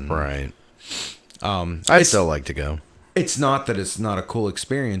slots and Right. I'd still like to go. It's not that it's not a cool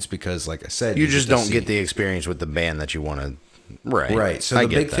experience, because like I said, You just don't see- get the experience with the band that you want to. Right. Right. So I the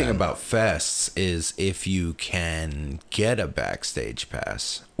get big thing that. about fests is if you can get a backstage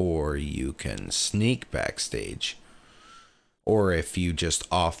pass, or you can sneak backstage, or if you just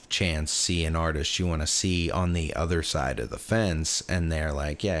off chance see an artist you want to see on the other side of the fence and they're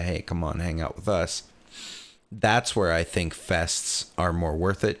like, yeah, hey, come on, hang out with us. That's where I think fests are more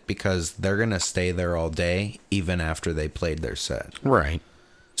worth it, because they're going to stay there all day, even after they played their set. Right.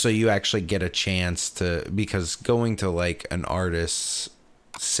 So you actually get a chance to, because going to like an artist's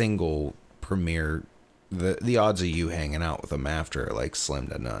single premiere, the odds of you hanging out with them after are like slim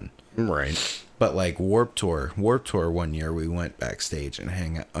to none. Right. But like Warp Tour 1 year, we went backstage and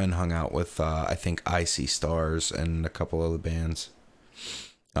hung out with I think Icy Stars and a couple other bands.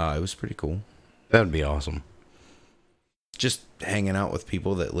 It was pretty cool. That would be awesome. Just hanging out with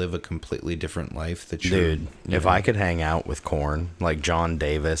people that live a completely different life that Dude, if I could hang out with Korn, like John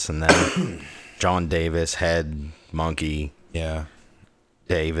Davis and then John Davis, Head, Monkey, yeah,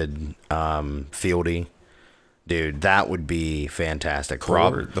 David, Fieldy, dude, that would be fantastic.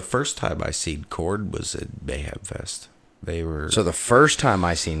 Cord, the first time I seen Cord was at Mayhem Fest. They were So the first time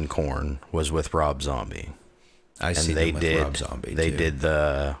I seen Korn was with Rob Zombie. I seen them with Rob Zombie. They too. did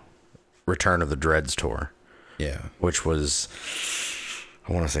the Return of the Dreads tour, Yeah. which was,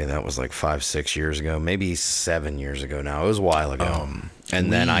 I want to say that was like 5-6 years ago, maybe 7 years ago now. It was a while ago.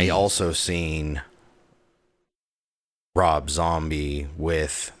 And then I also seen Rob Zombie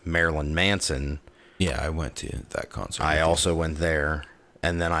with Marilyn Manson. Yeah, I went to that concert. I also went there.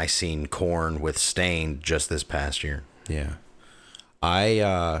 And then I seen Korn with Stained just this past year. Yeah.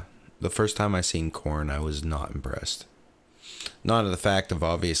 The first time I seen Korn, I was not impressed. Not of the fact of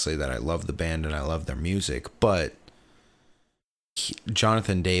obviously that I love the band and I love their music, but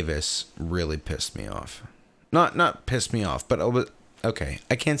Jonathan Davis really pissed me off. Not pissed me off, but okay.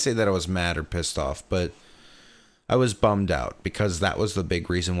 I can't say that I was mad or pissed off, but I was bummed out because that was the big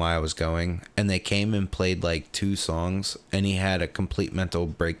reason why I was going. And they came and played like 2 songs and he had a complete mental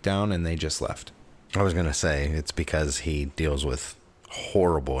breakdown and they just left. I was going to say, it's because he deals with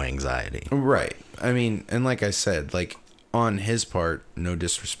horrible anxiety. Right. I mean, and like I said, like on his part, no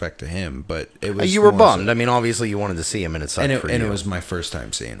disrespect to him, but it was You were more bummed. so- I mean, obviously you wanted to see him and it sucked for you. and it was my first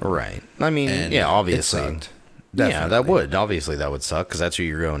time seeing him. Right. I mean, And yeah, it obviously. sucked. Yeah, that Definitely. would. Obviously that would suck because that's who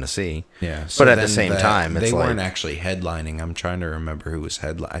you're going to see. Yeah. But at the then same time, it's they like... weren't actually headlining. I'm trying to remember who was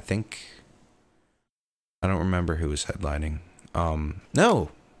headlining. I don't remember who was headlining.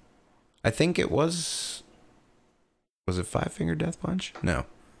 No. I think it was it Five Finger Death Punch? No.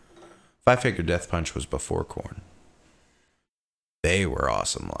 Five Finger Death Punch was before Korn. They were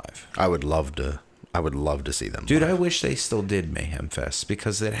awesome live. I would love to see them. Dude, live. I wish they still did Mayhem Fest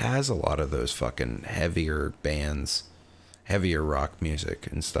because it has a lot of those fucking heavier bands, heavier rock music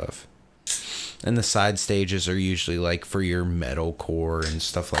and stuff. And the side stages are usually like for your metalcore and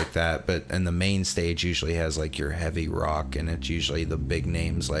stuff like that, and the main stage usually has like your heavy rock, and it's usually the big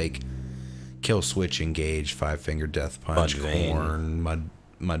names like Kill Switch Engage, Five Finger Death Punch, Mudvayne. Korn,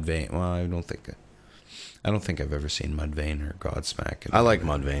 Mudvayne. Well, I don't think I don't think I've ever seen Mudvayne or Godsmack. I like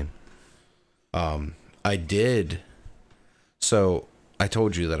Mudvayne. I did. So I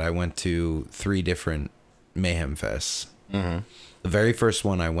told you that I went to 3 different Mayhem Fests. Mm-hmm. The very first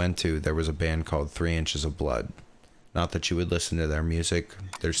one I went to, there was a band called 3 Inches of Blood. Not that you would listen to their music.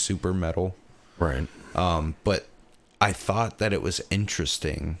 They're super metal. Right. But I thought that it was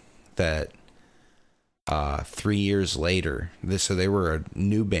interesting that 3 years later, so they were a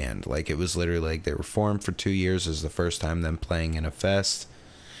new band. Like, it was literally like they were formed for 2 years. It was the first time them playing in a fest.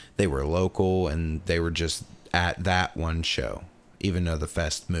 They were local, and they were just at that one show, even though the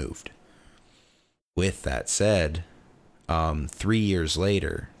fest moved. With that said, 3 years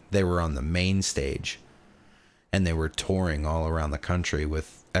later, they were on the main stage, and they were touring all around the country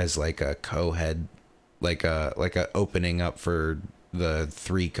with as like a co-head, like a opening up for the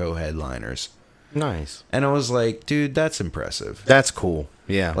 3 co-headliners. Nice. And I was like, dude, that's impressive. That's cool.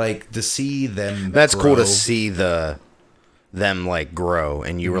 Yeah. Like, to see them That's grow. cool to see them like grow,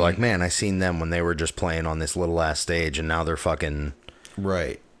 and you were like, man, I seen them when they were just playing on this little ass stage, and now they're fucking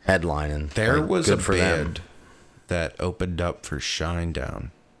Right. headlining. There Like, was good a for them. band that opened up for Shinedown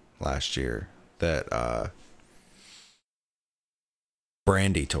last year that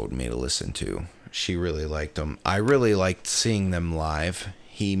Brandy told me to listen to. She really liked them. I really liked seeing them live.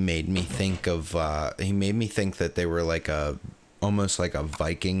 He made me think that they were like almost like a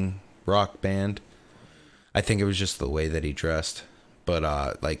Viking rock band. I think it was just the way that he dressed, but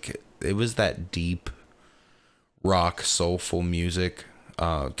like, it was that deep rock, soulful music,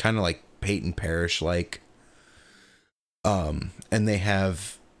 kind of like Peyton Parrish like. And they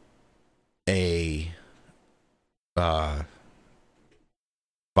have a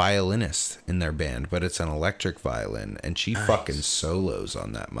violinist in their band, but it's an electric violin, and she fucking solos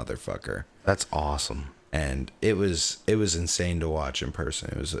on that motherfucker. That's awesome. And it was insane to watch in person.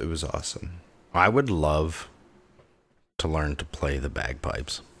 It was awesome. I would love to learn to play the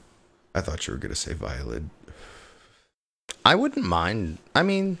bagpipes. I thought you were gonna say violin. I wouldn't mind. I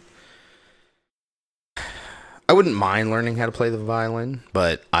mean, I wouldn't mind learning how to play the violin,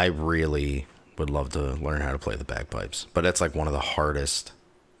 but I really would love to learn how to play the bagpipes. But it's like one of the hardest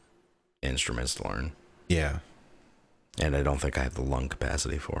instruments to learn. Yeah. And I don't think I have the lung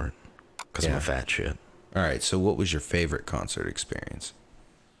capacity for it because I'm Yeah. a fat shit. All right. So, what was your favorite concert experience?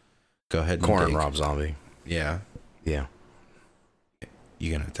 Go ahead. And Korn and take- Rob Zombie. Yeah. Yeah.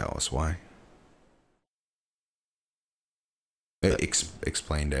 You gonna tell us why?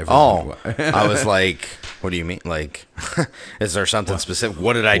 Explain to everyone. Oh, I was like, what do you mean? Like, is there something specific?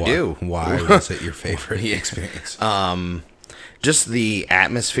 What did I do? Why was it your favorite Yeah. experience? Just the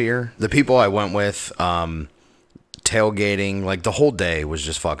atmosphere, the people I went with, tailgating, like the whole day was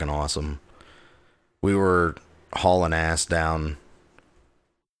just fucking awesome. We were hauling ass down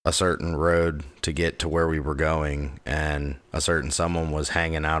a certain road to get to where we were going, and a certain someone was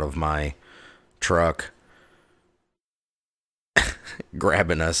hanging out of my truck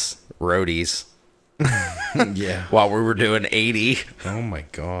grabbing us roadies Yeah. while we were doing 80. Oh my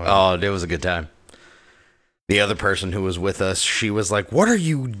god. Oh, it was a good time. The other person who was with us, she was like, "What are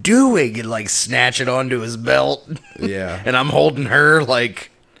you doing?" and like snatch it onto his belt. Yeah. And I'm holding her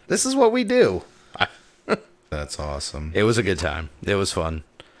like, this is what we do. That's awesome. It was a good time. It was fun.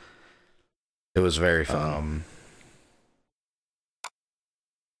 It was very fun.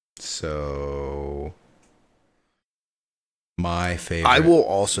 So my favorite. I will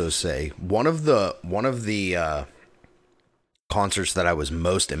also say one of the concerts that I was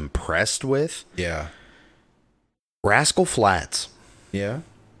most impressed with, Yeah. Rascal Flatts. Yeah.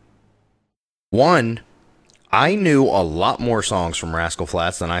 One, I knew a lot more songs from Rascal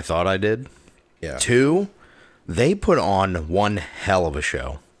Flatts than I thought I did. Yeah. Two, they put on one hell of a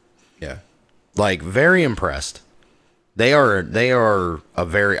show. Yeah. Like, very impressed. I think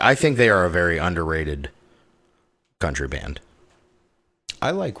they are a very underrated country band.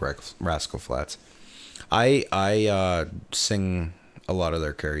 I like Rascal Flatts. I sing a lot of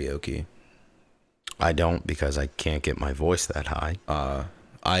their karaoke. I don't, because I can't get my voice that high.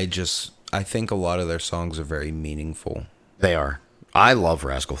 I think a lot of their songs are very meaningful. They are. I love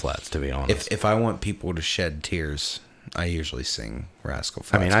Rascal Flatts, to be honest. If I want people to shed tears, I usually sing Rascal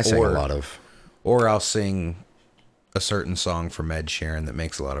Flatts. I mean, I sing a lot of... Or I'll sing a certain song from Ed Sheeran that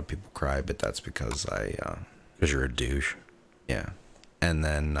makes a lot of people cry, but that's because Because you're a douche. yeah. And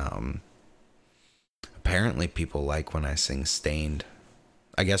then apparently people like when I sing Stained.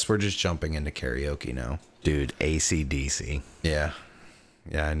 I guess we're just jumping into karaoke now. Dude, AC/DC. Yeah.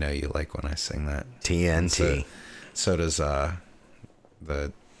 Yeah, I know you like when I sing that. TNT. So does the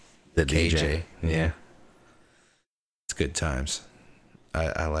The KJ. DJ. Yeah. It's good times.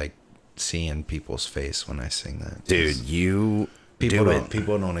 I like seeing people's face when I sing that. Dude, you People do don't it.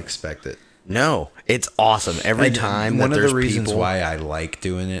 people don't expect it. No, it's awesome. Every And time one that of there's the reasons people, why I like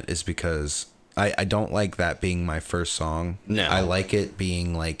doing it is because I don't like that being my first song. No. I like it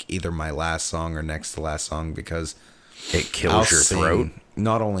being like either my last song or next to last song because it kills I'll your sing, throat.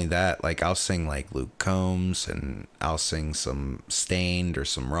 Not only that, like I'll sing like Luke Combs and I'll sing some Stained or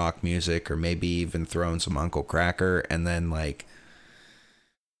some rock music or maybe even throw in some Uncle Cracker and then like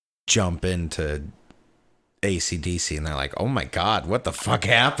jump into AC/DC and they're like, oh my God, what the fuck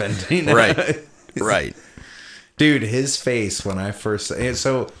happened? You know? Right. Right. Dude, his face when I first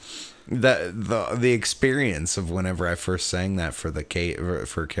so the experience of whenever I first sang that for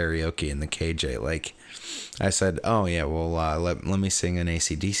for karaoke in the KJ, like I said, oh yeah, well let me sing an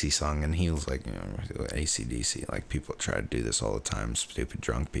AC/DC song, and he was like, you know, AC/DC, like people try to do this all the time, stupid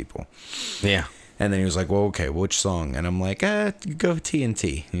drunk people. Yeah. And then he was like, well, okay, which song? And I'm like, go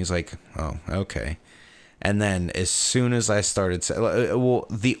TNT. And he's like, oh, okay. And then as soon as I started, well,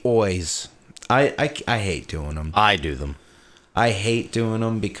 the oys, I hate doing them. I do them. I hate doing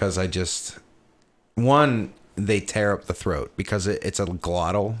them because one, they tear up the throat because it's a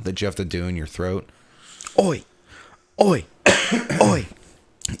glottal that you have to do in your throat. Oi. Oi. Oi.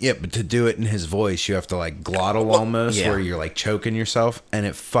 Yeah, but to do it in his voice, you have to like glottal almost, Yeah. where you're like choking yourself, and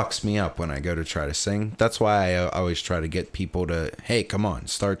it fucks me up when I go to try to sing. That's why I always try to get people to, hey, come on,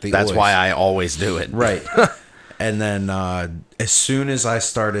 start the. That's oys. why I always do it. Right. And then as soon as I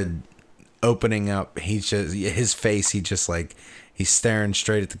started opening up, his face, he's staring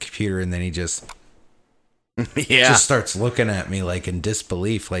straight at the computer, and then he just Yeah. starts looking at me like in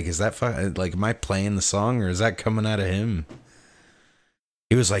disbelief, like, is that like, am I playing the song or is that coming out of him?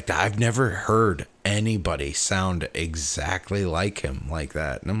 He was like, I've never heard anybody sound exactly like him like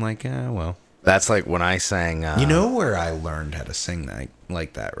that. And I'm like, well. That's like when I sang. You know where I learned how to sing that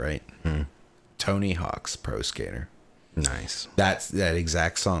like that, right? Tony Hawk's Pro Skater. Nice. That's that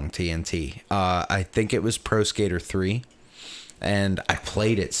exact song, TNT. I think it was Pro Skater 3. And I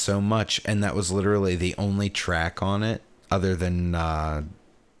played it so much, and that was literally the only track on it, other than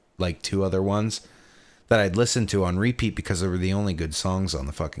like two other ones, that I'd listened to on repeat because they were the only good songs on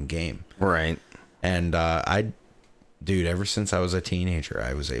the fucking game. Right. And dude, ever since I was a teenager,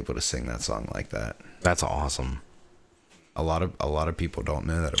 I was able to sing that song like that. That's awesome. A lot of people don't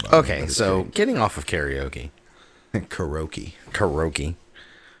know that about me. Okay, so getting off of karaoke. Karaoke. Karaoke.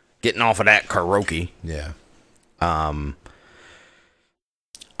 Getting off of that karaoke. Yeah.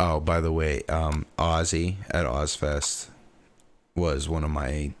 Oh, by the way, Ozzy at Ozfest was one of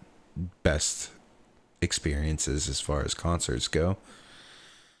my best experiences as far as concerts go.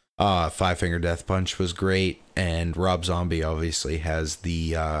 Five Finger Death Punch was great, and Rob Zombie obviously has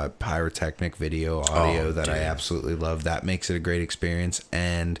the pyrotechnic video audio that I absolutely love. That makes it a great experience,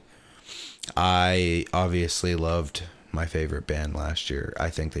 and I obviously loved my favorite band last year.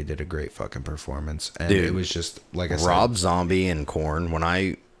 I think they did a great fucking performance, and Dude, it was just like I said, Rob Zombie and Korn, when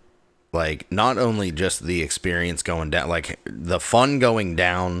I like not only just the experience going down, like the fun going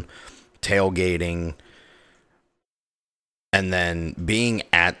down, tailgating, and then being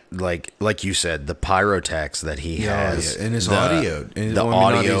at like you said, the pyrotechs that he has, and his audio, and, the well, I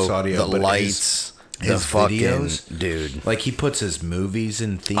mean, not audio, his audio, the but lights, the his fucking videos, dude. like he puts his movies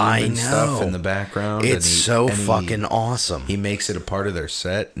and theme I and stuff know. in the background. It's so fucking awesome. He makes it a part of their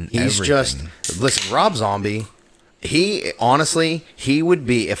set, and He's everything. just listen, Rob Zombie. He honestly, he would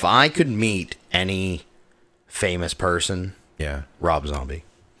be if I could meet any famous person. Yeah, Rob Zombie.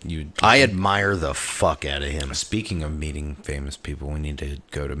 you. I admire the fuck out of him. Speaking of meeting famous people, we need to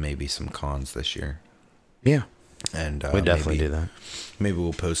go to maybe some cons this year, Yeah, and we definitely do that. Maybe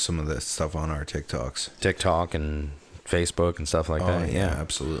we'll post some of this stuff on our TikToks, TikTok and Facebook and stuff like that. Yeah,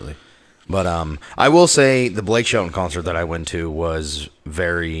 absolutely. but I will say the Blake Shelton concert that I went to was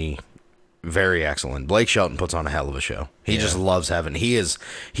very, very excellent. Blake Shelton puts on a hell of a show. He just loves having. He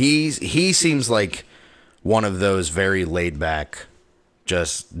seems like one of those very laid back,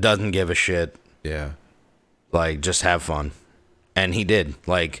 just doesn't give a shit. Yeah, Like, just have fun. And he did.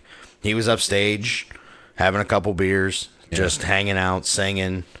 Like, he was upstage, having a couple beers, just hanging out,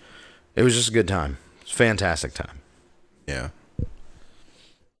 singing. It was just a good time. It's a fantastic time. yeah.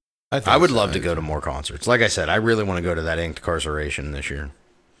 I would love to go to more concerts. Like I said, I really want to go to that Incarceration this year.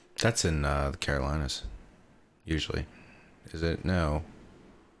 That's in the Carolinas, usually. Is it? No.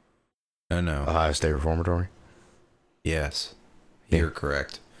 No. Ohio State Reformatory? Yes. Yeah. You're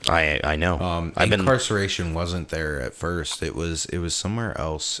correct. I know. Incarceration wasn't there at first. It was somewhere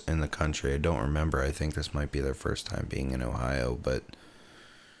else in the country. I don't remember. I think this might be their first time being in Ohio, but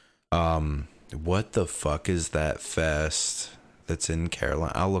what the fuck is that fest that's in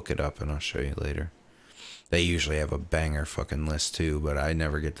Carolina. I'll look it up and I'll show you later. They usually have a banger fucking list too, but I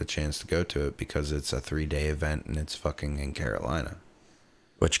never get the chance to go to it because it's a 3-day event and it's fucking in Carolina.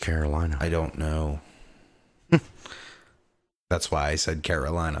 Which Carolina? I don't know. That's why I said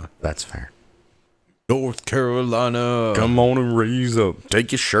Carolina. That's fair. North Carolina. Come on and raise up.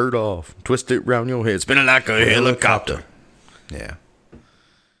 Take your shirt off. Twist it round your head. Spin it like a helicopter. Yeah.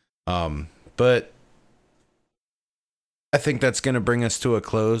 But I think that's going to bring us to a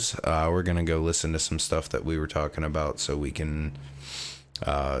close. We're going to go listen to some stuff that we were talking about so we can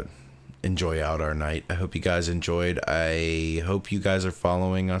enjoy out our night. I hope you guys enjoyed. I hope you guys are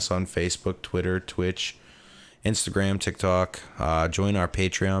following us on Facebook, Twitter, Twitch, Instagram, TikTok. Join our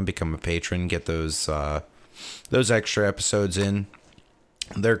Patreon, become a patron, get those extra episodes in.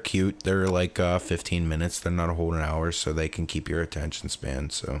 They're cute. They're like 15 minutes. They're not a whole hour, so they can keep your attention span.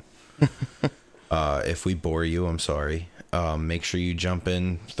 So if we bore you, I'm sorry. Make sure you jump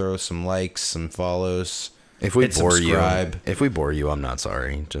in, throw some likes, some follows. If we bore you, I'm not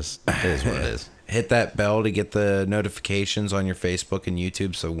sorry. Just it is what it is. Hit that bell to get the notifications on your Facebook and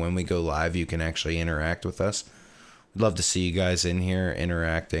YouTube, so when we go live, you can actually interact with us. We'd love to see you guys in here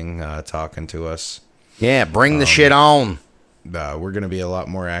interacting, talking to us. Yeah, bring the shit on. We're going to be a lot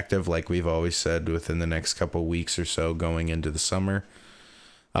more active, like we've always said, within the next couple weeks or so going into the summer.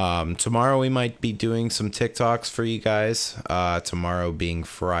 Tomorrow we might be doing some TikToks for you guys. Tomorrow being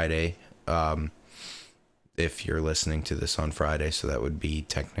Friday. If you're listening to this on Friday, so that would be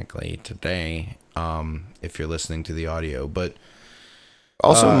technically today. If you're listening to the audio, but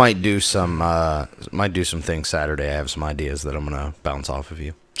also might do some things Saturday. I have some ideas that I'm gonna bounce off of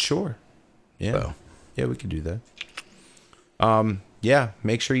you. Sure. Yeah. So. Yeah, we could do that. Yeah,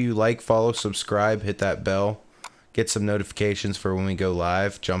 make sure you like, follow, subscribe, hit that bell, get some notifications for when we go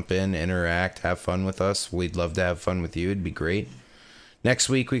live, jump in, interact, have fun with us. We'd love to have fun with you. It'd be great. Next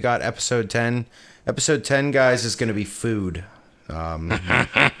week we got episode 10. Episode 10, guys, is going to be food.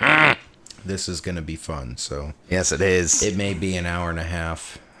 This is going to be fun. So yes, it is. It may be an hour and a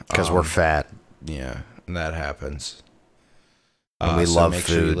half. Because we're fat. Yeah, that happens. And we love make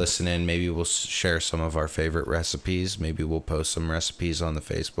food. Sure you listen in. Maybe we'll share some of our favorite recipes. Maybe we'll post some recipes on the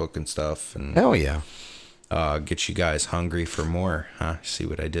Facebook and stuff. And hell yeah. Get you guys hungry for more. Huh? See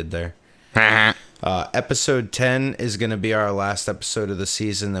what I did there? Episode 10 is going to be our last episode of the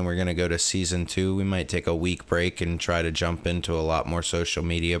season. Then we're going to go to season 2. We might take a week break and try to jump into a lot more social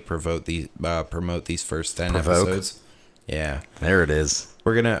media, promote these first 10 episodes. Yeah. There it is.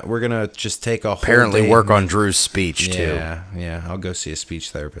 We're gonna just take a whole apparently day. Work on Drew's speech too. Yeah. I'll go see a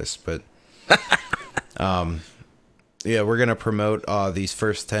speech therapist, but yeah, we're gonna promote these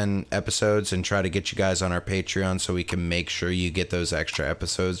first 10 episodes and try to get you guys on our Patreon so we can make sure you get those extra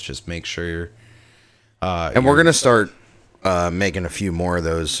episodes. Just make sure. And we're gonna start making a few more of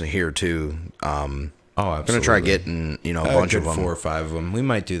those here too. Absolutely. I'm gonna try getting a bunch of them, 4 or 5 of them. We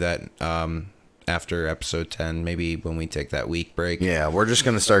might do that. After episode 10, maybe when we take that week break. Yeah, we're just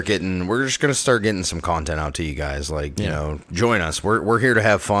gonna start getting some content out to you guys. Like, join us. We're here to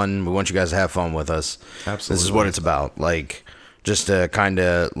have fun. We want you guys to have fun with us. Absolutely. This is what it's about. Like, just to kind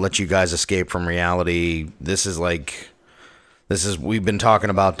of let you guys escape from reality. We've been talking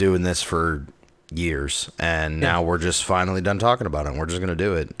about doing this for years, and now we're just finally done talking about it. And we're just gonna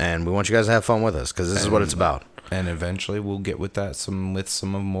do it, and we want you guys to have fun with us because this is what it's about. And eventually we'll get with that with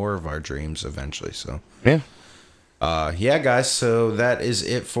some more of our dreams eventually. So yeah, guys. So that is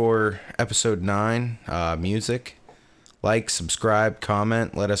it for episode 9. Music. Like, subscribe,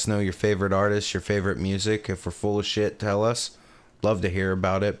 comment. Let us know your favorite artists, your favorite music. If we're full of shit, tell us. Love to hear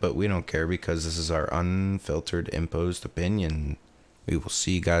about it, but we don't care because this is our unfiltered, imposed opinion. We will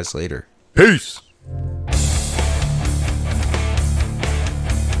see you guys later. Peace.